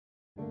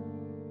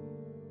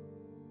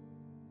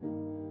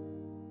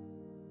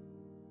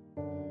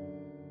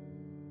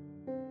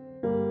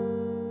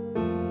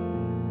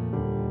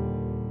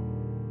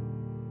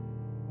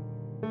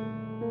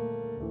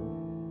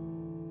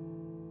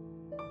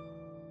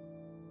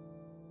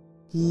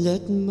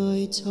Let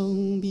my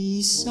tongue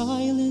be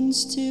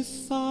silenced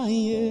if I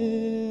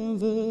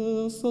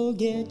ever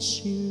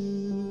forget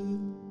you.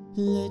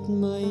 Let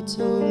my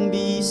tongue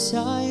be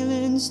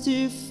silenced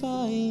if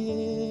I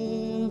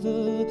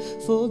ever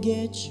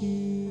forget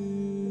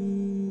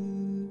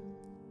you.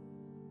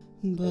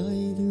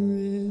 By the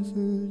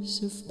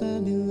rivers of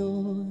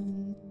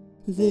Babylon,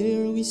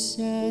 there we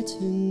sat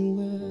and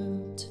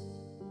wept,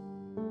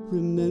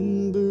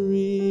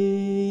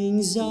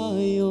 remembering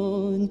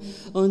Zion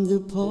on the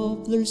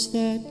poplars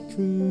that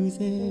grew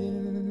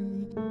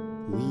there.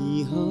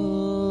 We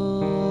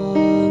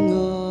hung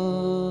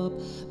up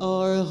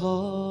our harps.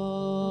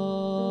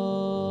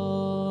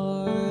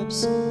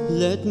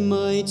 Let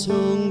my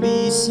tongue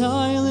be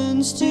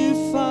silenced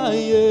if I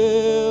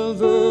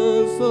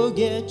ever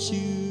forget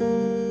you.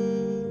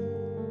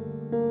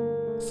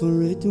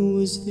 For it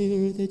was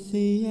there that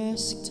they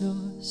asked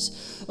us,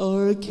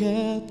 our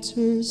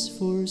captors,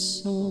 for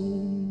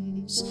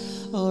songs,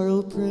 our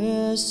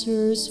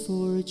oppressors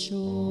for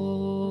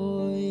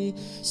joy.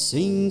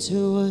 Sing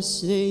to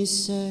us, they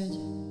said,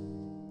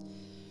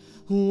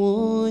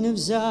 one of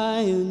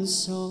Zion's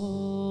songs.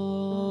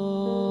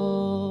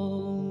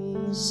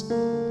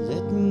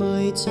 Let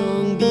my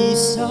tongue be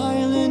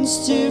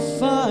silenced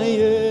if I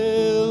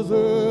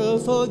ever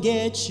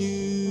forget you.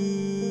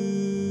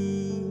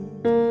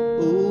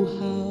 Oh,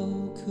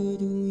 how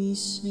could we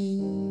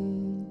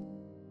sing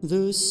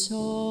the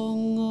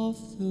song of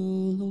the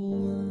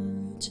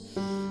Lord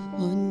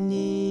on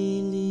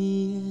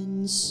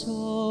alien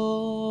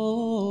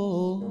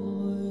soil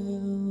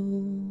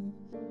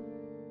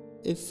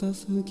if I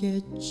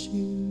forget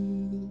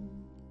you,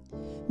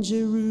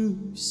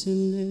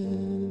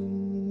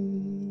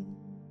 Jerusalem?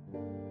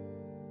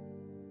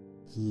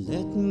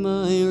 Let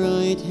my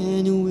right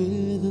hand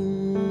wither,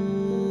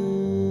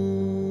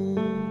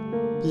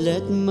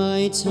 let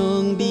my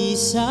tongue be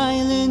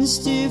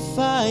silenced if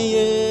I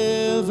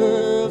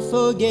ever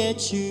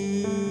forget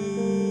you.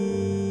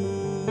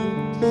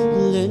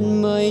 Let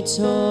my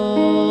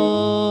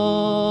tongue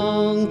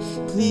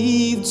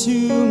cleave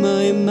to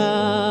my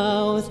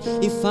mouth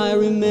if I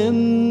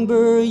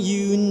remember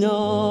you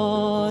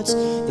not,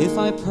 if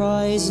I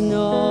prize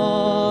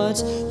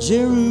not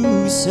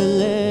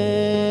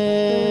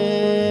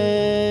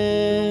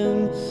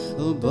Jerusalem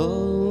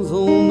above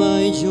all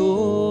my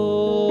joys.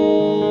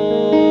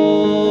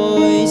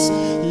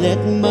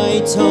 Let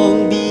my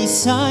tongue be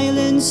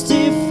silenced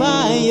if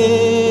I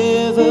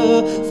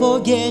ever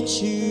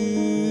forget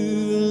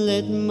you.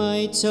 Let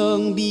my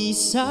tongue be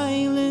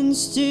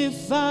silenced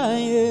if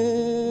I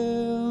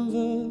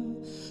ever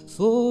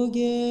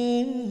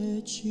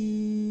forget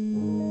you.